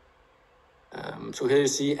 So here you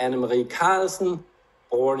see Anne-Marie Carlsen,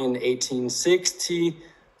 born in 1860,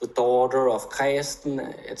 the daughter of Christen,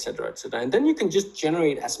 etc., etc. And then you can just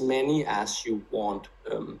generate as many as you want.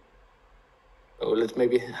 So let's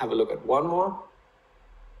maybe have a look at one more.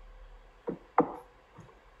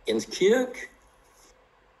 Jens Kirk.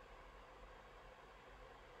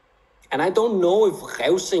 And I don't know if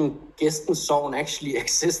Revsing Gestensovn actually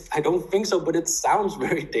exists. I don't think so, but it sounds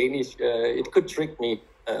very Danish. It could trick me.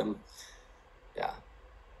 Yeah.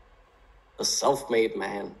 The self-made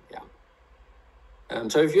man. Yeah.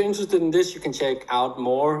 So if you're interested in this, you can check out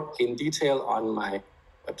more in detail on my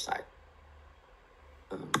website.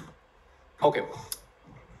 Okay.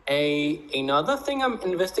 Another thing I'm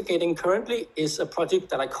investigating currently is a project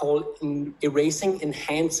that I call Erasing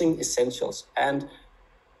Enhancing Essentials. And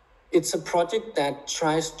it's a project that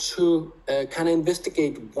tries to kind of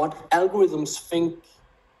investigate what algorithms think,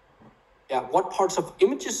 what parts of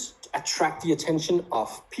images attract the attention of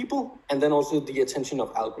people, and then also the attention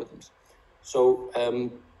of algorithms. So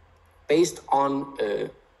based on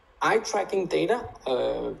eye tracking data,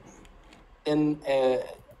 then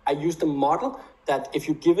I used a model that if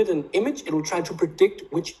you give it an image, it will try to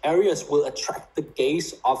predict which areas will attract the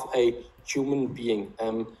gaze of a human being.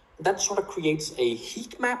 That sort of creates a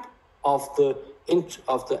heat map of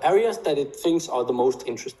the areas that it thinks are the most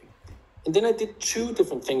interesting. And then I did two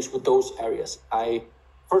different things with those areas.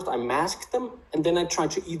 First I masked them, and then I tried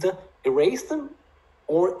to either erase them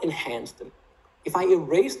or enhance them. If I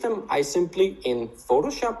erase them, I simply, in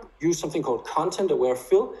Photoshop, use something called content-aware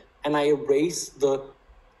fill, and I erase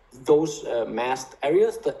those masked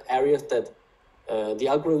areas, the areas that the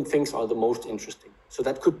algorithm thinks are the most interesting. So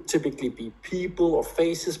that could typically be people or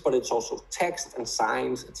faces, but it's also text and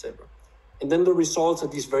signs, etc. And then the results are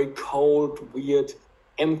these very cold, weird,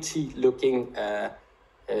 empty-looking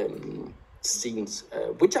scenes,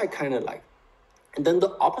 which I kind of like. And then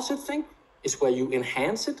the opposite thing is where you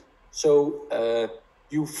enhance it. So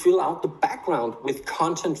you fill out the background with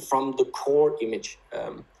content from the core image,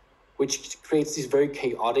 which creates these very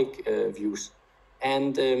chaotic views.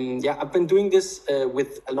 And I've been doing this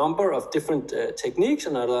with a number of different techniques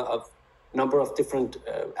and a number of different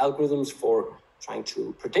algorithms for trying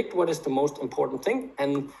to predict what is the most important thing.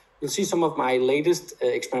 And you'll see some of my latest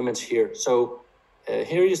experiments here. So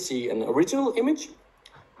here you see an original image.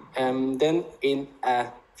 Then in a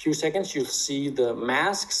few seconds, you'll see the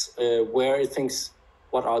masks where it thinks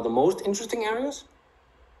what are the most interesting areas.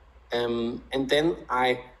 And then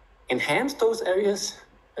I enhance those areas.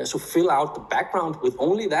 So fill out the background with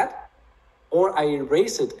only that, or I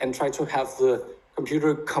erase it and try to have the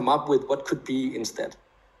computer come up with what could be instead.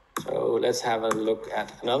 So let's have a look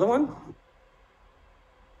at another one.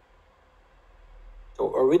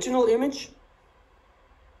 So original image,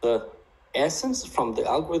 the essence from the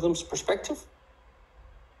algorithm's perspective,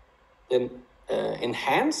 then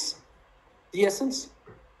enhance the essence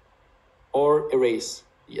or erase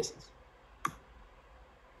the essence.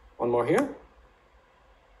 One more here.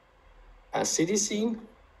 A city scene,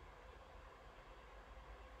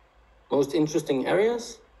 most interesting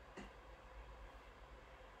areas,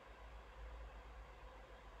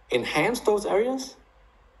 enhance those areas,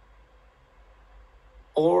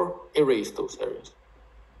 or erase those areas.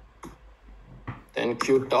 Then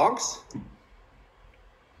cute dogs,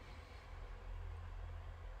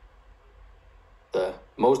 the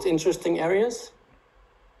most interesting areas,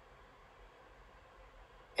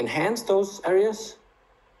 enhance those areas,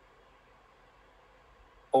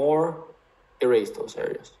 or erase those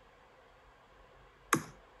areas.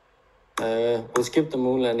 We'll skip the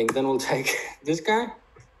moon landing. Then we'll take this guy.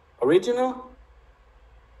 Original.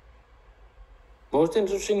 Most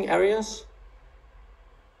interesting areas.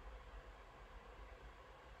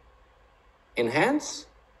 Enhance.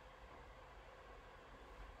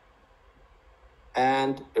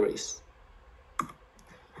 And erase.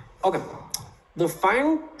 Okay. The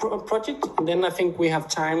final project, and then I think we have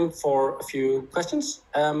time for a few questions,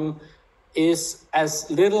 is as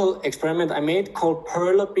little experiment I made called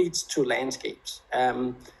Perler beats to landscapes.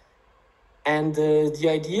 And the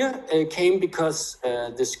idea came because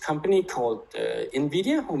this company called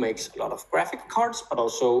NVIDIA, who makes a lot of graphic cards, but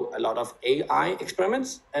also a lot of AI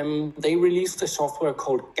experiments, they released a software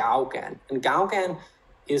called Gauguin. And Gauguin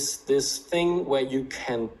is this thing where you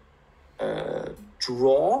can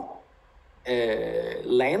draw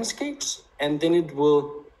landscapes, and then it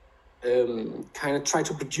will kind of try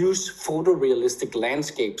to produce photorealistic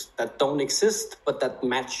landscapes that don't exist, but that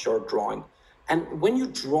match your drawing. And when you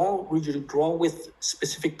draw with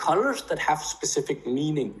specific colors that have specific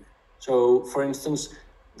meaning. So, for instance,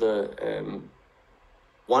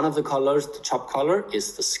 one of the colors, the top color,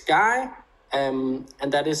 is the sky, and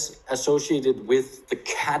that is associated with the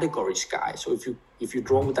category sky. So if you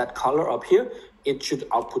draw with that color up here, it should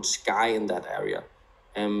output sky in that area.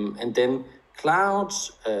 And then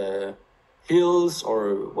clouds, hills,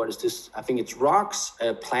 or what is this? I think it's rocks,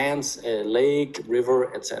 plants, lake,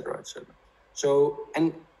 river, etc., etc. So,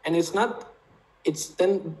 and it's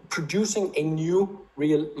then producing a new,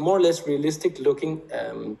 more or less realistic looking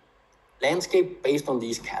landscape based on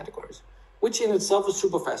these categories, which in itself is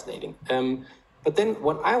super fascinating. But then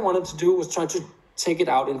what I wanted to do was try to take it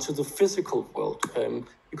out into the physical world,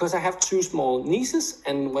 because I have two small nieces,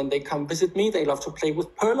 and when they come visit me, they love to play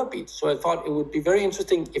with Perler beads. So I thought it would be very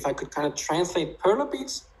interesting if I could kind of translate Perler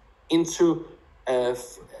beads into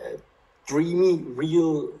dreamy,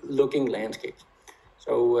 real-looking landscapes.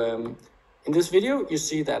 So in this video, you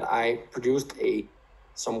see that I produced a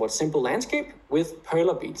somewhat simple landscape with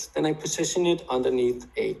Perler beads. Then I position it underneath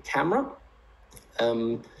a camera.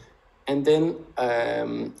 And then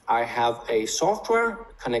I have a software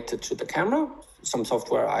connected to the camera, some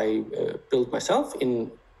software I built myself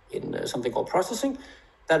in something called processing,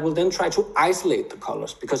 that will then try to isolate the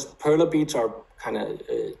colors, because Perler beads are kind of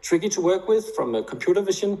tricky to work with from a computer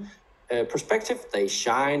vision perspective. They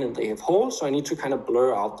shine and they have holes, so I need to kind of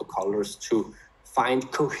blur out the colors to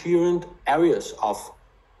find coherent areas of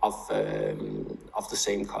the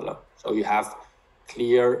same color. So you have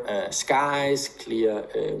clear skies, clear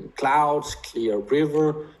clouds, clear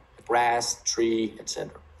river, grass, tree,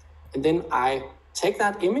 etc. And then I take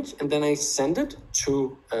that image and then I send it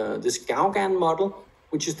to this Gauguin model,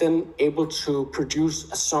 which is then able to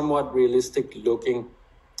produce a somewhat realistic looking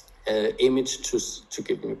image to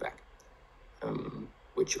give me back,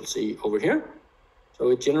 which you'll see over here. So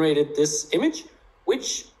it generated this image,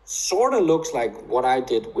 which sort of looks like what I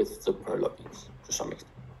did with the Perler beads to some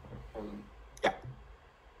extent. Yeah.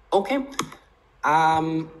 Okay.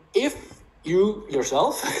 If you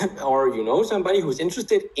yourself or you know somebody who's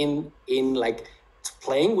interested in like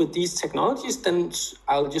playing with these technologies, then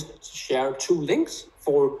I'll just share two links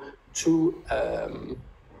for two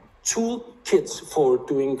toolkits for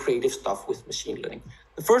doing creative stuff with machine learning.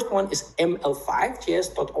 The first one is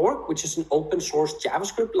ml5js.org, which is an open source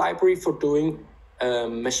JavaScript library for doing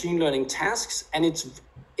machine learning tasks, and it's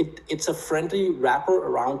a friendly wrapper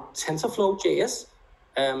around TensorFlow.js,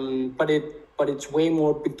 but it's way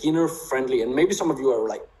more beginner friendly. And maybe some of you are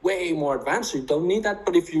like way more advanced, so you don't need that.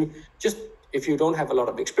 But if you don't have a lot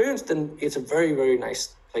of experience, then it's a very, very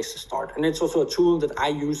nice place to start. And it's also a tool that I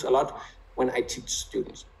use a lot when I teach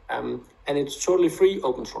students. And it's totally free,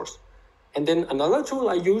 open source. And then another tool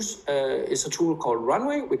I use is a tool called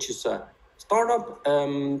Runway, which is a startup,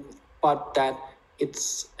 but that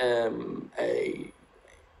it's a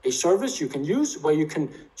service you can use where you can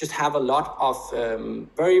just have a lot of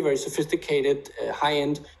very, very sophisticated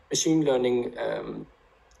high-end machine learning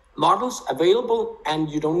models available, and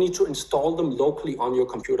you don't need to install them locally on your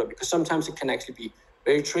computer, because sometimes it can actually be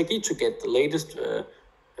very tricky to get the latest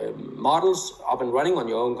models up and running on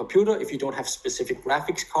your own computer if you don't have specific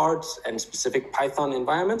graphics cards and specific Python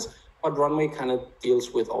environments. But Runway kind of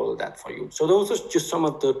deals with all of that for you. So those are just some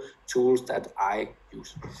of the tools that I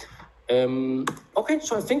use. Okay,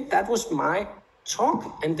 so I think that was my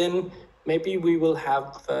talk, and then maybe we will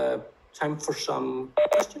have time for some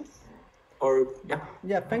questions. Or yeah.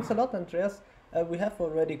 Yeah, thanks a lot, Andreas. We have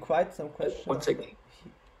already quite some questions. One second.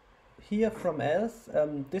 Here from Els,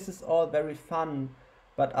 this is all very fun,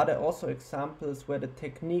 but are there also examples where the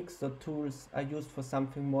techniques or tools are used for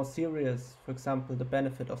something more serious, for example, the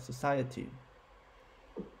benefit of society?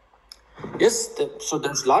 Yes, so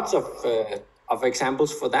there's lots of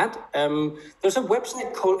examples for that. There's a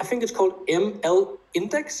website called, I think it's called ML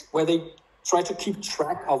Index, where they try to keep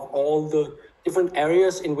track of all the different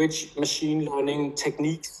areas in which machine learning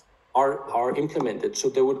techniques are implemented. So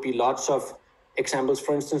there would be lots of examples,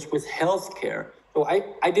 for instance, with healthcare. So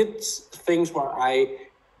I did things where I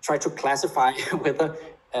tried to classify whether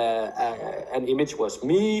an image was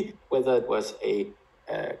me, whether it was a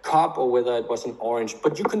cup, or whether it was an orange.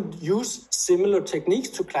 But you can use similar techniques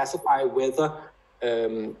to classify whether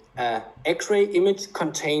an X-ray image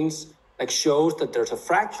contains, like, shows that there's a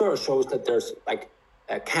fracture, or shows that there's like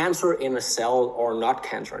a cancer in a cell or not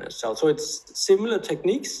cancer in a cell. So it's similar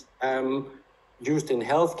techniques used in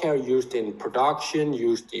healthcare, used in production,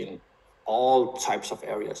 used in all types of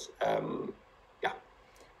areas. Yeah.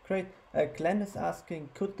 Great. Glenn is asking,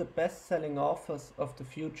 could the best-selling authors of the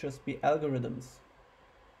futures be algorithms?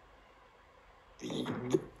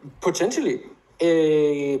 Potentially.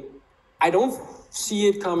 I don't see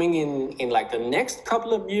it coming in like the next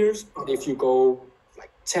couple of years, but if you go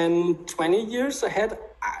like 10, 20 years ahead,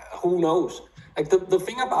 who knows? Like the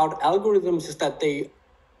thing about algorithms is that they,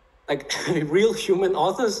 like real human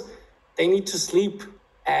authors, they need to sleep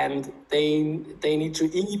and they need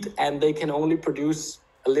to eat, and they can only produce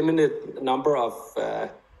a limited number of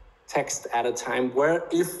text at a time. Where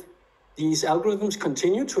if these algorithms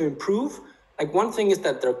continue to improve, like one thing is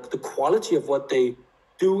that the quality of what they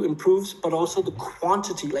do improves, but also the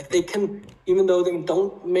quantity. Like they can, even though they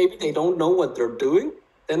don't know what they're doing,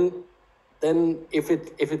 then if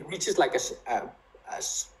it reaches like a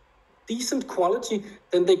decent quality,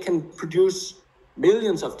 then they can produce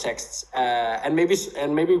millions of texts, and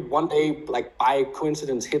maybe one day, like by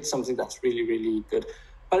coincidence, hit something that's really, really good.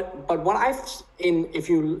 But what if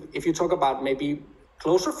you talk about maybe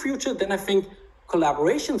closer future, then I think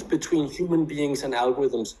collaborations between human beings and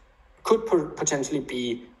algorithms could potentially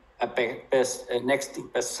be next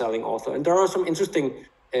best-selling author. And there are some interesting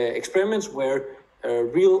experiments where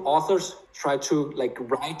real authors try to like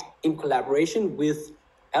write in collaboration with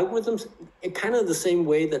algorithms, in kind of the same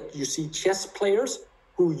way that you see chess players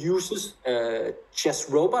who uses chess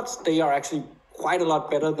robots. They are actually quite a lot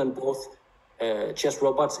better than both chess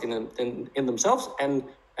robots in themselves and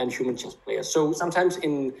human chess players. So sometimes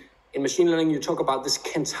in machine learning, you talk about this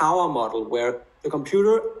Centaur model where the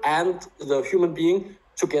computer and the human being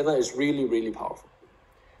together is really, really powerful.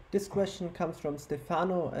 This question comes from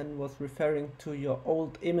Stefano and was referring to your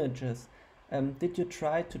old images. Did you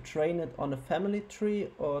try to train it on a family tree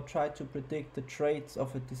or try to predict the traits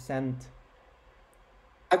of a descent?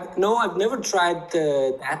 No, I've never tried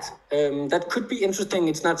that. That could be interesting.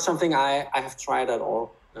 It's not something I have tried at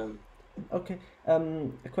all. Okay.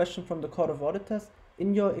 A question from the Court of Auditors.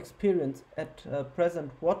 In your experience at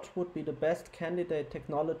present, what would be the best candidate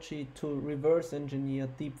technology to reverse engineer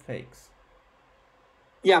deepfakes?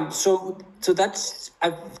 Yeah, so that's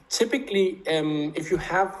typically if you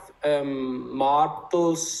have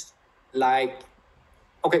models like,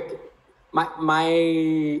 okay,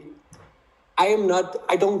 I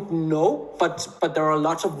don't know, but there are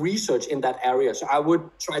lots of research in that area. So I would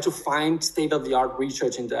try to find state-of-the-art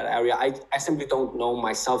research in that area. I simply don't know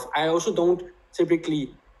myself. I also don't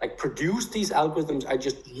typically like produce these algorithms. I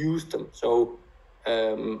just use them. So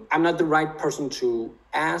I'm not the right person to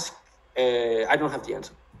ask. I don't have the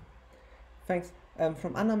answer. Thanks.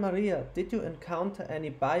 From Anna Maria, did you encounter any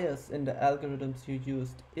bias in the algorithms you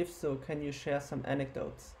used? If so, can you share some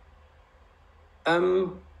anecdotes?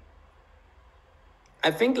 I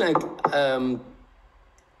think like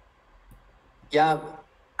yeah,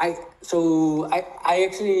 I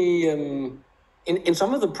actually in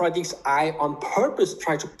some of the projects I on purpose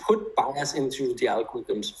try to put bias into the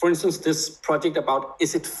algorithms. For instance, this project about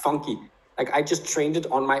is it funky? Like I just trained it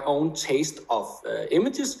on my own taste of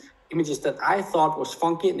images that I thought was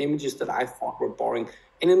funky and images that I thought were boring.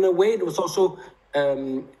 And in a way, it was also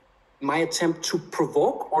my attempt to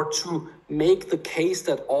provoke or to make the case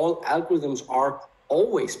that all algorithms are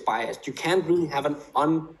always biased. You can't really have an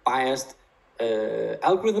unbiased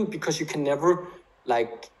algorithm because you can never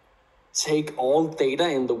like take all data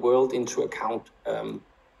in the world into account.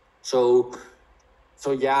 So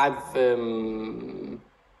yeah, I've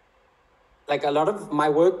like a lot of my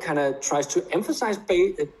work kind of tries to emphasize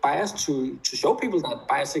bias to show people that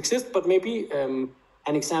bias exists, but maybe an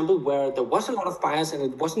example where there was a lot of bias and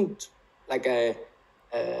it wasn't like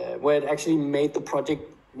where it actually made the project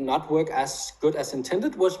not work as good as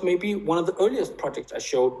intended was maybe one of the earliest projects I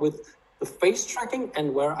showed with the face tracking,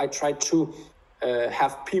 and where I tried to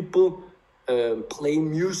have people play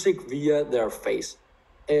music via their face.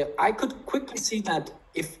 I could quickly see that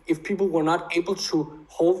if people were not able to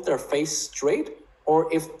hold their face straight,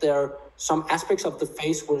 or if some aspects of the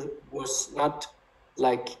face was not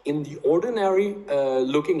like in the ordinary,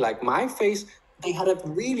 looking like my face, they had a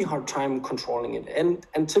really hard time controlling it.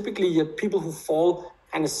 And typically people who fall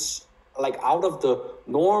kind of like out of the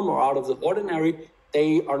norm or out of the ordinary,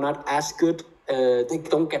 they are not as good. They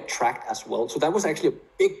don't get tracked as well. So that was actually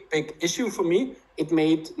a big issue for me. It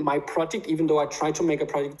made my project, even though I tried to make a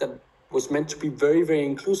project that was meant to be very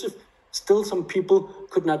inclusive, still some people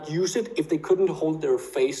could not use it if they couldn't hold their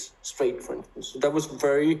face straight, for instance. So that was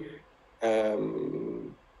very,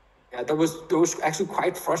 that was actually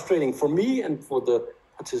quite frustrating for me and for the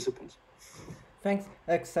participants. Thanks.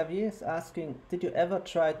 Xavier is asking, did you ever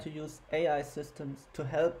try to use AI systems to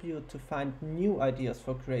help you to find new ideas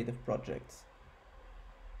for creative projects?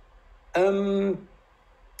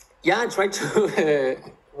 Yeah, I tried to,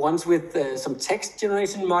 once with some text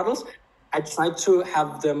generation models, I tried to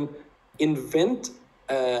have them invent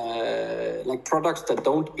like products that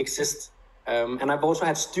don't exist. And I've also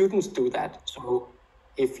had students do that. So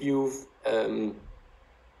if you've, then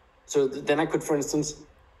I could, for instance,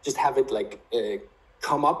 just have it like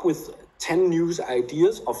come up with 10 new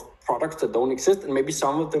ideas of products that don't exist, and maybe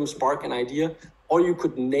some of them spark an idea. Or you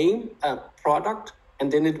could name a product,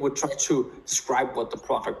 and then it would try to describe what the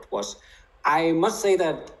product was. I must say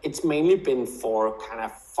that it's mainly been for kind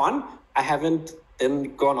of fun. I haven't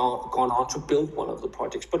then gone on to build one of the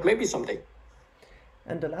projects, but maybe someday.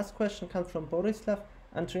 And the last question comes from Borislav.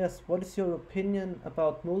 Andreas, what is your opinion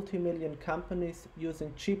about multi-million companies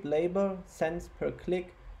using cheap labor, cents per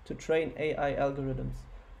click, to train AI algorithms?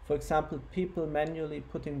 For example, people manually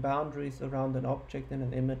putting boundaries around an object in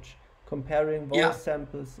an image, comparing voice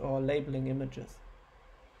samples or labeling images.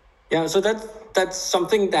 Yeah, so that's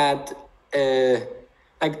something that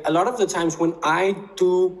like a lot of the times when I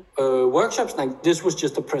do workshops, like this was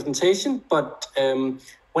just a presentation, but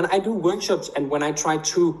when I do workshops and when I try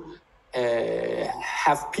to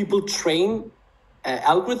have people train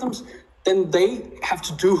algorithms, then they have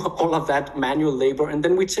to do all of that manual labor. And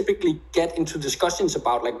then we typically get into discussions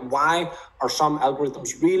about like, why are some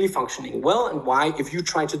algorithms really functioning well, and why, if you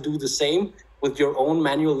try to do the same with your own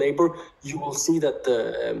manual labor, you will see that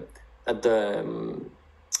the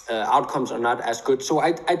outcomes are not as good. So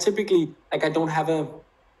I typically, like, I don't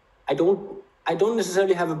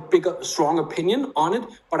necessarily have a strong opinion on it,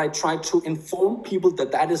 but I try to inform people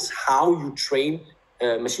that that is how you train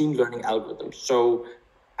machine learning algorithms. So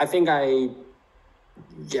I think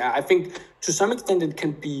to some extent it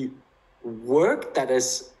can be work that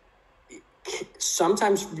is,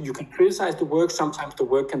 sometimes you can criticize the work, sometimes the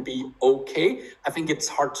work can be okay. I think it's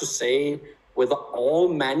hard to say whether all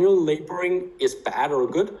manual laboring is bad or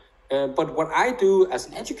good. But what I do as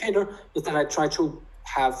an educator is that I try to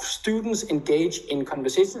have students engage in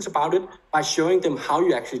conversations about it by showing them how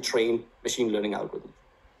you actually train machine learning algorithms.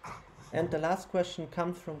 And the last question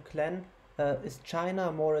comes from Glenn. Is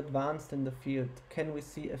China more advanced in the field? Can we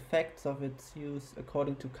see effects of its use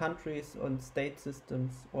according to countries or state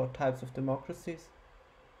systems or types of democracies?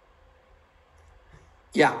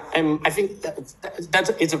 Yeah, I think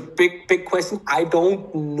it's a big question. I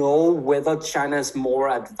don't know whether China is more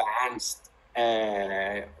advanced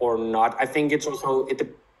or not. I think it's also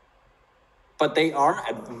but they are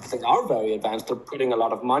very advanced. They're putting a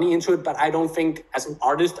lot of money into it. But I don't think, as an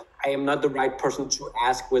artist, I am not the right person to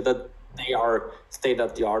ask whether they are state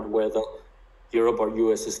of the art, whether Europe or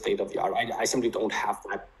US is state of the art. I simply don't have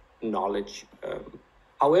that knowledge.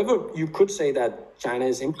 However, you could say that China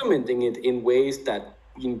is implementing it in ways that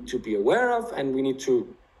we need to be aware of and we need to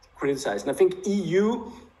criticize. And I think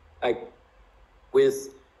EU, like with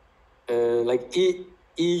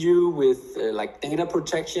EU with like data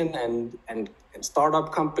protection and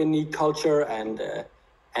startup company culture and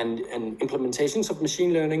implementations of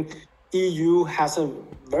machine learning, EU has a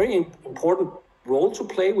very important role to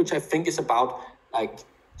play, which I think is about like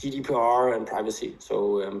GDPR and privacy.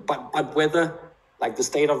 So, but whether like the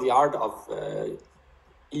state of the art of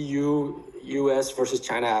EU, US versus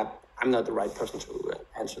China, I'm not the right person to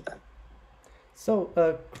answer that.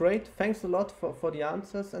 So great, thanks a lot for the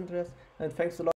answers, Andreas, and thanks a lot